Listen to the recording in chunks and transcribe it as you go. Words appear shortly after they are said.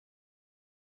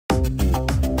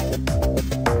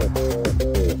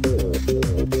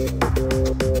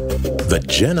The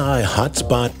GenEye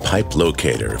Hotspot Pipe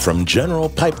Locator from General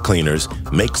Pipe Cleaners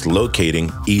makes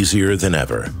locating easier than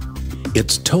ever.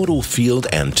 Its total field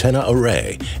antenna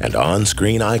array and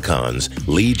on-screen icons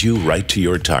lead you right to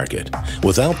your target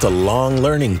without the long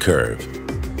learning curve.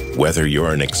 Whether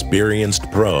you're an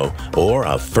experienced pro or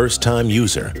a first-time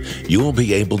user, you'll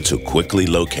be able to quickly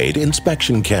locate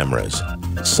inspection cameras,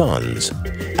 suns,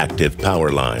 active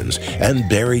power lines, and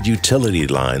buried utility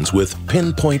lines with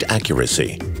pinpoint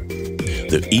accuracy.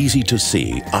 The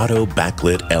easy-to-see auto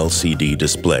backlit LCD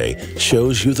display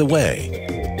shows you the way.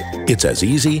 It's as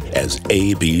easy as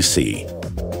ABC.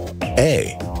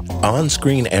 A.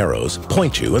 On-screen arrows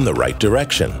point you in the right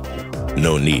direction.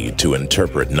 No need to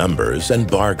interpret numbers and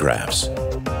bar graphs.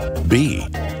 B.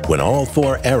 When all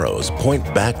four arrows point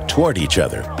back toward each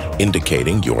other,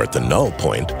 indicating you're at the null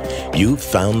point, you've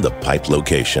found the pipe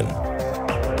location.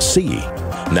 C.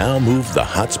 Now move the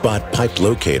hotspot pipe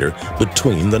locator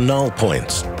between the null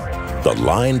points. The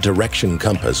line direction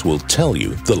compass will tell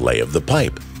you the lay of the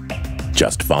pipe.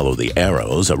 Just follow the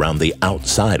arrows around the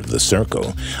outside of the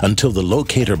circle until the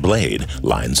locator blade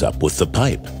lines up with the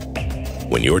pipe.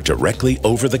 When you're directly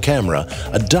over the camera,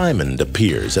 a diamond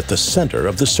appears at the center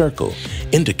of the circle,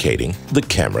 indicating the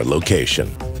camera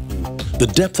location.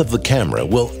 The depth of the camera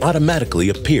will automatically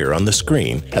appear on the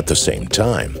screen at the same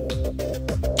time.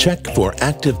 Check for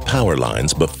active power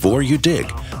lines before you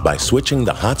dig by switching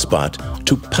the hotspot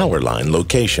to power line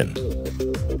location.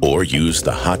 Or use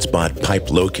the hotspot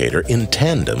pipe locator in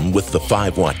tandem with the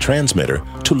 5-watt transmitter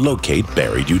to locate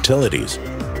buried utilities.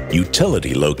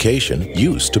 Utility location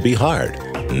used to be hard,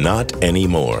 not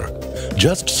anymore.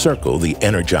 Just circle the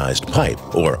energized pipe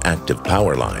or active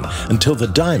power line until the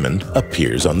diamond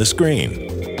appears on the screen.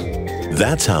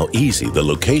 That's how easy the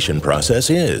location process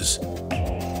is.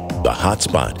 The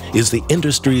hotspot is the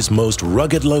industry's most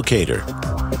rugged locator.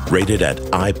 Rated at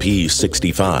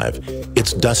IP65,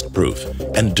 it's dust-proof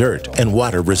and dirt and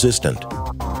water resistant.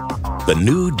 The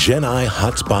new GenEye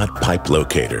Hotspot Pipe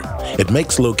Locator. It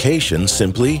makes location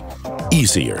simply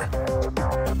easier.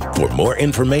 For more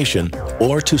information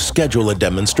or to schedule a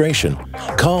demonstration,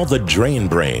 call the Drain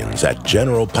Brains at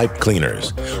General Pipe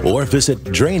Cleaners or visit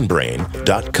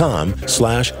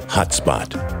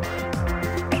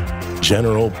drainbrain.com/hotspot.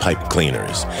 General Pipe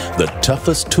Cleaners, the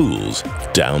toughest tools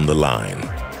down the line.